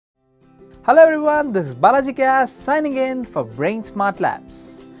Hello everyone, this is Balaji.K.R signing in for Brain Smart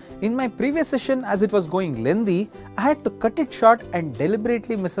Labs. In my previous session, as it was going lengthy, I had to cut it short and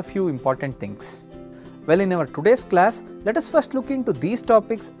deliberately miss a few important things. Well, in our today's class, let us first look into these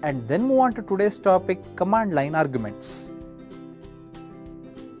topics and then move on to today's topic, command line arguments.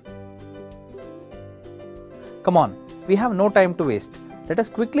 Come on, we have no time to waste. Let us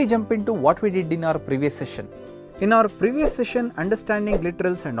quickly jump into what we did in our previous session. In our previous session, understanding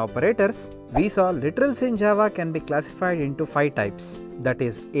literals and operators, we saw literals in Java can be classified into 5 types. That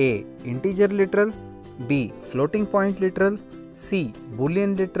is A. Integer literal, B. Floating point literal, C.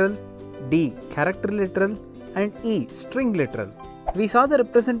 Boolean literal, D. Character literal, and E. String literal. We saw the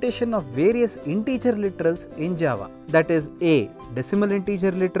representation of various integer literals in Java. That is A. Decimal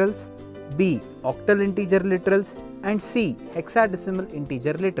integer literals, B. Octal integer literals, and C. Hexadecimal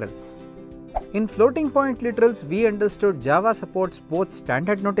integer literals. In floating point literals, we understood Java supports both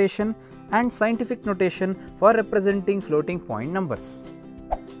standard notation and scientific notation for representing floating point numbers.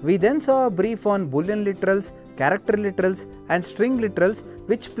 We then saw a brief on Boolean literals, character literals, and string literals,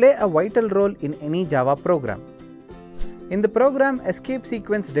 which play a vital role in any Java program. In the program escape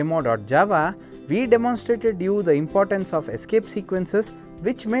sequence demo.java, we demonstrated you the importance of escape sequences,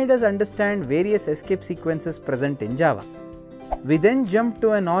 which made us understand various escape sequences present in Java. We then jumped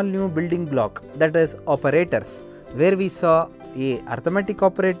to an all-new building block, that is operators, where we saw A. Arithmetic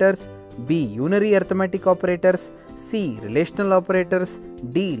operators, B. Unary arithmetic operators, C. Relational operators,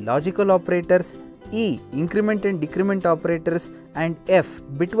 D. Logical operators, E. Increment and decrement operators, and F.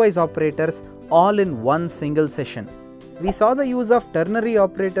 Bitwise operators, all in one single session. We saw the use of ternary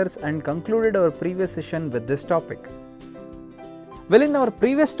operators and concluded our previous session with this topic. Well, in our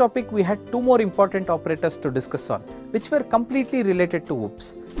previous topic, we had 2 more important operators to discuss on, which were completely related to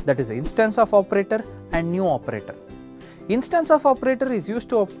OOPs, that is instance of operator and new operator. Instance of operator is used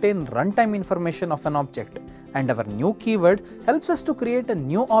to obtain runtime information of an object, and our new keyword helps us to create a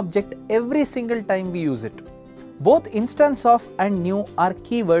new object every single time we use it. Both instance of and new are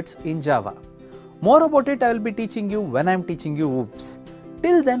keywords in Java. More about it I will be teaching you when I am teaching you OOPs.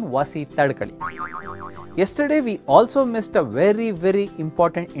 Till then, Vasi Tadkali. Yesterday we also missed a very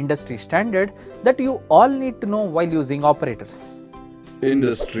important industry standard that you all need to know while using operators.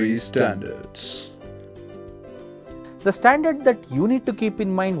 Industry standards. The standard that you need to keep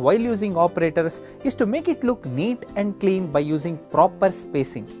in mind while using operators is to make it look neat and clean by using proper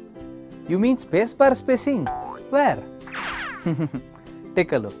spacing. You mean spacebar spacing? Where?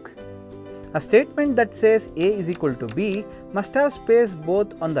 Take a look. A statement that says A is equal to B must have space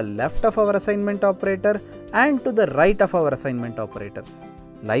both on the left of our assignment operator and to the right of our assignment operator.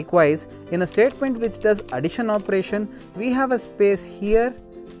 Likewise, in a statement which does addition operation, we have a space here,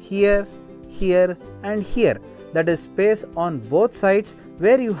 here, here, and here, that is space on both sides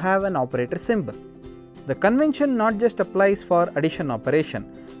where you have an operator symbol. The convention not just applies for addition operation,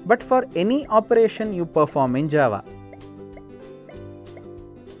 but for any operation you perform in Java.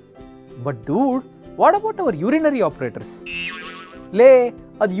 But dude, what about our urinary operators? Lay,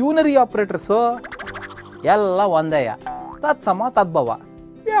 ad unary operators so yalla ondaya. Tatsama tadbhava.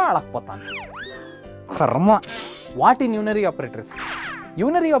 Yalakpatan. Karma. What in unary operators?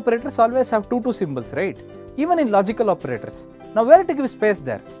 Unary operators always have 2 symbols, right? Even in logical operators. Now where to give space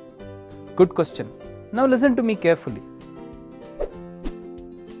there? Good question. Now listen to me carefully.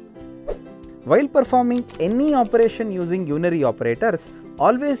 While performing any operation using unary operators,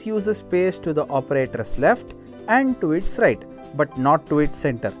 always use a space to the operator's left and to its right, but not to its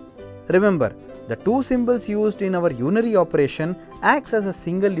center. Remember, the 2 symbols used in our unary operation acts as a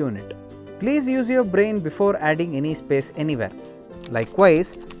single unit. Please use your brain before adding any space anywhere.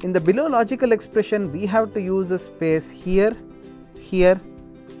 Likewise, in the below logical expression, we have to use a space here, here,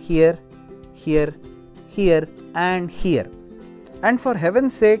 here, here, here, and here. And for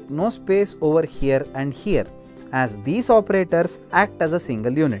heaven's sake, no space over here and here, as these operators act as a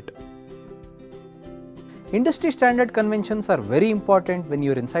single unit. Industry standard conventions are very important when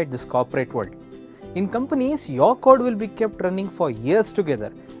you are inside this corporate world. In companies, your code will be kept running for years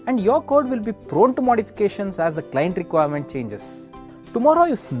together, and your code will be prone to modifications as the client requirement changes. Tomorrow,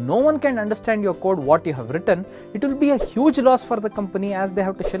 if no one can understand your code what you have written, it will be a huge loss for the company as they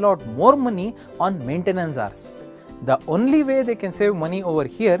have to shell out more money on maintenance hours. The only way they can save money over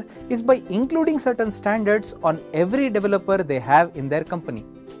here is by including certain standards on every developer they have in their company.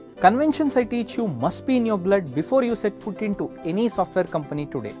 Conventions I teach you must be in your blood before you set foot into any software company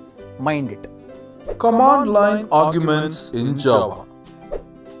today. Mind it. Command line arguments in Java.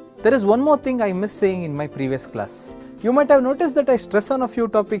 There is one more thing I missed saying in my previous class. You might have noticed that I stress on a few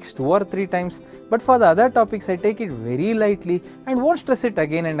topics 2 or 3 times, but for the other topics I take it very lightly and won't stress it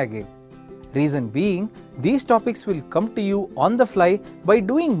again and again. Reason being, these topics will come to you on the fly by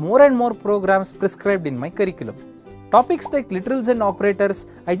doing more and more programs prescribed in my curriculum. Topics like literals and operators,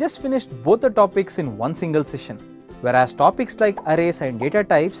 I just finished both the topics in one single session. Whereas topics like arrays and data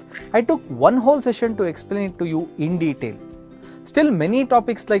types, I took one whole session to explain it to you in detail. Still, many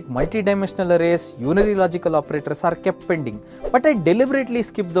topics like multidimensional arrays, unary logical operators are kept pending, but I deliberately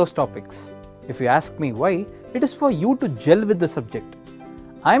skipped those topics. If you ask me why, it is for you to gel with the subject.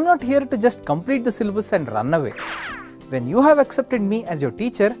 I am not here to just complete the syllabus and run away. When you have accepted me as your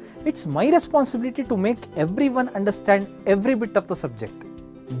teacher, it's my responsibility to make everyone understand every bit of the subject.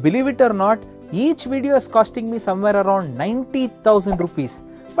 Believe it or not, each video is costing me somewhere around 90,000 rupees,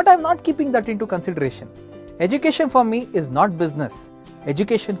 but I am not keeping that into consideration. Education for me is not business.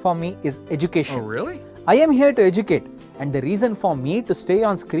 Education for me is education. Oh, really? I am here to educate, and the reason for me to stay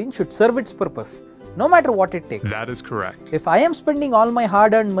on screen should serve its purpose, no matter what it takes. That is correct. If I am spending all my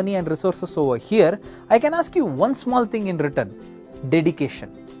hard-earned money and resources over here, I can ask you one small thing in return: dedication.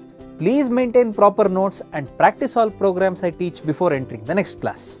 Please maintain proper notes and practice all programs I teach before entering the next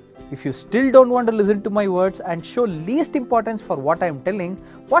class. If you still don't want to listen to my words and show least importance for what I am telling,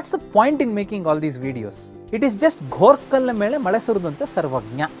 what's the point in making all these videos? It is just ghorkalle mele male surudante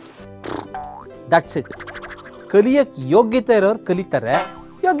sarvagna. That's it. ಕಲಿಯಕ್ಕೆ ಯೋಗ್ಯತೆ ಇರೋರು ಕಲಿತಾರೆ,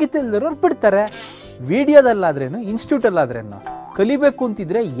 ಯೋಗ್ಯತೆ ಇಲ್ಲದರೋರು ಬಿಡ್ತಾರೆ. ವಿಡಿಯೋದಲ್ಲಾದ್ರೇನು, ಇನ್ಸ್ಟಿಟ್ಯೂಟಲ್ಲಾದ್ರೇನು ಕಲಿಬೇಕು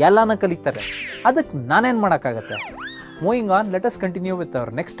ಅಂತಿದ್ರೆ ಎಲ್ಲಾನ ಕಲಿತಾರೆ. ಅದಕ್ಕೆ ನಾನೇನು ಮಾಡೋಕ್ಕಾಗತ್ತೆ? Moving on, let us continue with our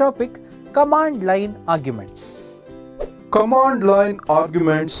next topic, command line arguments. Command line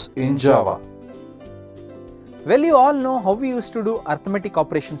arguments in Java. Well, you all know how we used to do arithmetic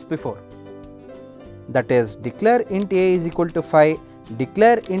operations before. That is, declare int a is equal to 5,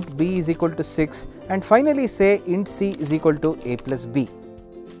 declare int b is equal to 6, and finally say int c is equal to a plus b.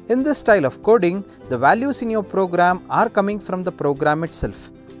 In this style of coding, the values in your program are coming from the program itself,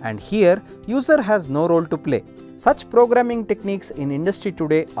 and here user has no role to play. Such programming techniques in industry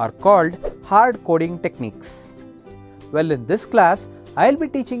today are called hard coding techniques. Well, in this class, I'll be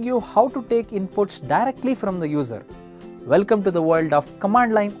teaching you how to take inputs directly from the user. Welcome to the world of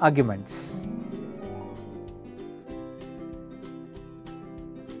command line arguments.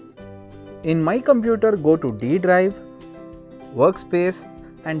 In my computer, go to D drive, workspace,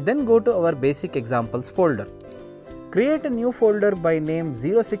 and then go to our basic examples folder. Create a new folder by name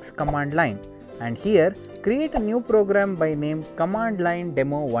 06 command line, and here create a new program by name command line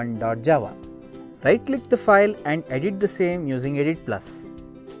demo1.java. Right click the file and edit the same using edit plus.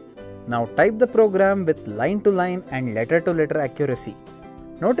 Now type the program with line to line and letter to letter accuracy.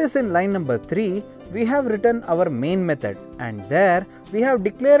 Notice in line number 3, we have written our main method, and there we have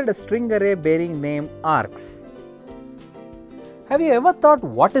declared a string array bearing name args. Have you ever thought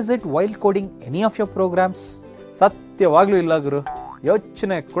what is it while coding any of your programs? Satyavaglu illa guru,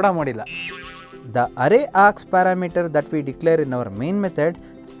 yochane kuda madilla. The array args parameter that we declare in our main method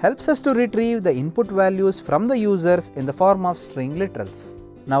helps us to retrieve the input values from the users in the form of string literals.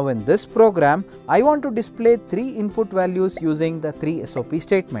 Now in this program, I want to display 3 input values using the 3 SOP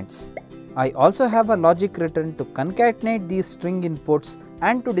statements. I also have a logic written to concatenate these string inputs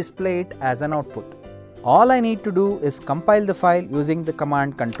and to display it as an output. All I need to do is compile the file using the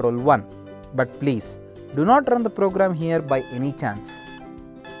command Ctrl+1. But please, do not run the program here by any chance.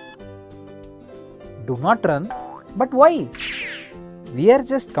 Do not run? But why? We are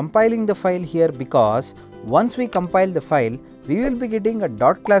just compiling the file here because once we compile the file, we will be getting a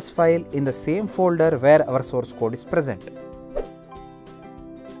 .class file in the same folder where our source code is present.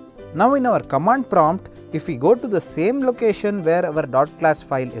 Now in our command prompt, if we go to the same location where our .class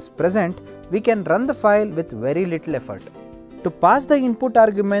file is present, we can run the file with very little effort. To pass the input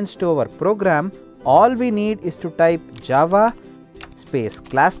arguments to our program, all we need is to type java space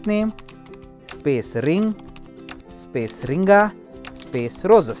class name space ring space ringa space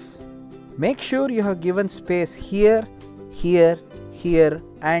roses. Make sure you have given space here, here, here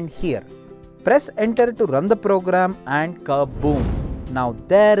and here. Press enter to run the program and kaboom! Now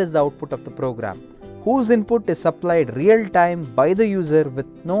there is the output of the program, whose input is supplied real time by the user with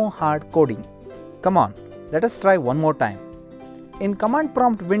no hard coding. Come on, let us try one more time. In command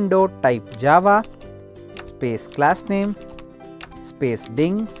prompt window, type java space class name space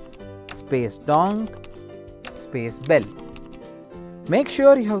ding space dong space bell. Make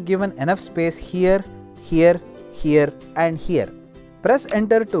sure you have given enough space here, here, here and here. Press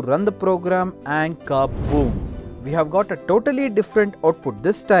enter to run the program and kaboom! We have got a totally different output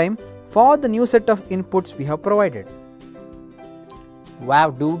this time for the new set of inputs we have provided.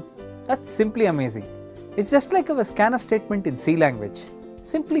 Wow dude, that's simply amazing. It's just like our scanf statement in C language.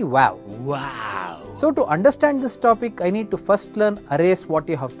 Simply wow. Wow! So to understand this topic, I need to first learn arrays what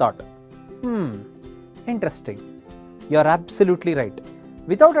you have thought. Interesting. You are absolutely right.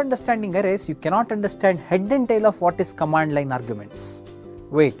 Without understanding arrays, you cannot understand head and tail of what is command line arguments.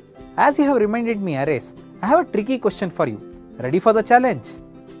 Wait, as you have reminded me arrays, I have a tricky question for you. Ready for the challenge?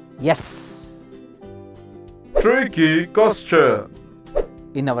 Yes! Tricky question.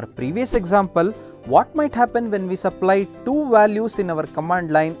 In our previous example, what might happen when we supply 2 values in our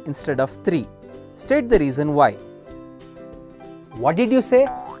command line instead of 3? State the reason why. What did you say?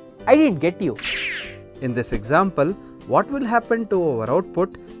 I didn't get you. In this example, what will happen to our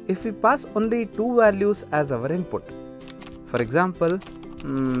output if we pass only 2 values as our input? For example,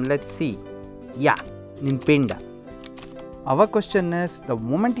 let's see. Yeah, Ninpinda. Our question is, the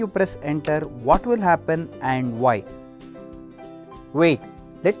moment you press enter, what will happen and why? Wait,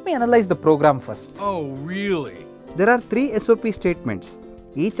 let me analyze the program first. Oh, really? There are 3 SOP statements,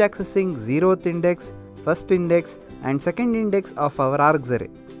 each accessing 0th index, 1st index and 2nd index of our args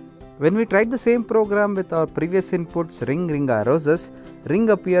array. When we tried the same program with our previous inputs ring, ringa, roses, ring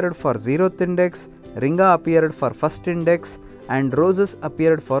appeared for 0th index, ringa appeared for 1st index and roses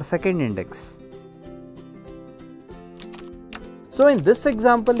appeared for 2nd index. So in this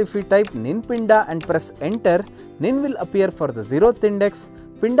example, if we type ninpinda and press enter, nin will appear for the 0th index,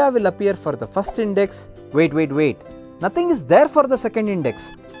 pinda will appear for the 1st index. Wait, nothing is there for the 2nd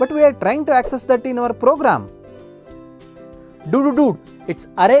index, but we are trying to access that in our program. Dude, it's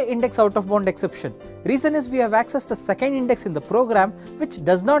array index out of bound exception. Reason is we have accessed the 2nd index in the program which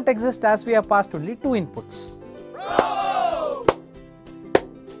does not exist as we have passed only 2 inputs.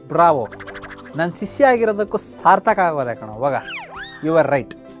 Bravo! Nan sisya agirodakku sarthaka agode kano vaga. You are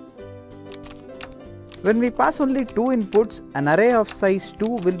right. When we pass only 2 inputs, an array of size 2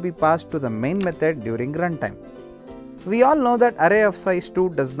 will be passed to the main method during runtime. We all know that array of size 2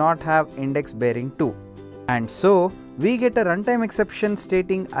 does not have index bearing 2. And so, we get a runtime exception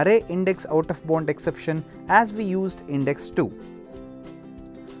stating array index out of bound exception as we used index 2.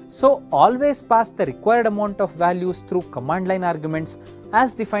 So, always pass the required amount of values through command line arguments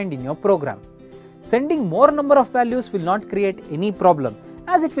as defined in your program. Sending more number of values will not create any problem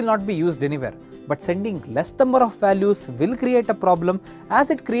as it will not be used anywhere. But sending less number of values will create a problem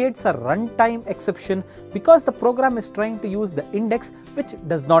as it creates a runtime exception because the program is trying to use the index which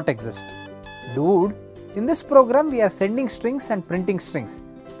does not exist. Dude, in this program we are sending strings and printing strings.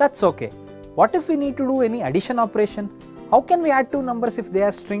 That's okay. What if we need to do any addition operation? How can we add 2 numbers if they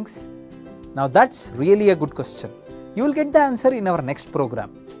are strings? Now that's really a good question. You will get the answer in our next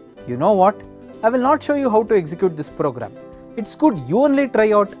program. You know what? I will not show you how to execute this program. It's good you only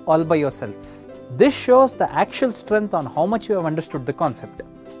try out all by yourself. This shows the actual strength on how much you have understood the concept.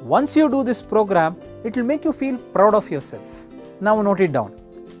 Once you do this program, it will make you feel proud of yourself. Now note it down.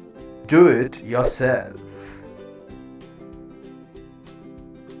 Do it yourself.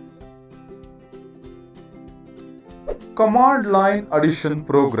 Command line addition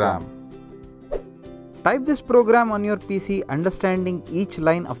program. Type this program on your PC understanding each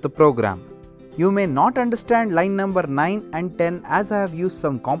line of the program. You may not understand line number 9 and 10 as I have used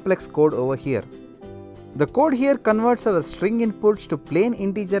some complex code over here. The code here converts our string inputs to plain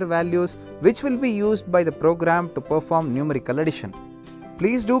integer values which will be used by the program to perform numerical addition.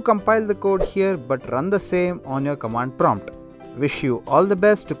 Please do compile the code here but run the same on your command prompt. Wish you all the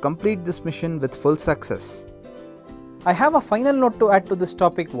best to complete this mission with full success. I have a final note to add to this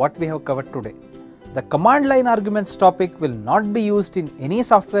topic what we have covered today. The command line arguments topic will not be used in any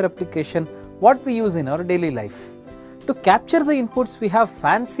software application what we use in our daily life. To capture the inputs, we have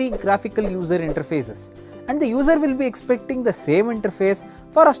fancy graphical user interfaces and the user will be expecting the same interface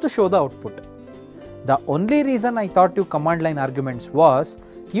for us to show the output. The only reason I taught you command line arguments was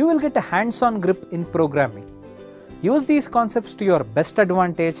you will get a hands-on grip in programming. Use these concepts to your best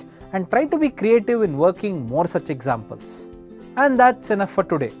advantage and try to be creative in working more such examples. And that's enough for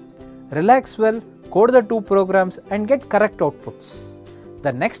today. Relax well, code the 2 programs and get correct outputs.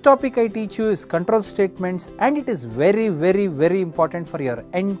 The next topic I teach you is control statements and it is very important for your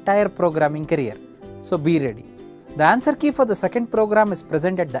entire programming career. So be ready. The answer key for the second program is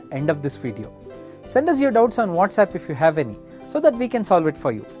present at the end of this video. Send us your doubts on WhatsApp if you have any so that we can solve it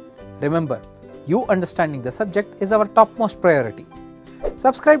for you. Remember, you understanding the subject is our topmost priority.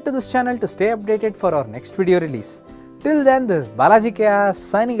 Subscribe to this channel to stay updated for our next video release. Till then, this is Balaji.K.R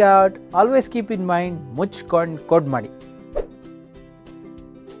signing out. Always keep in mind, much code madi.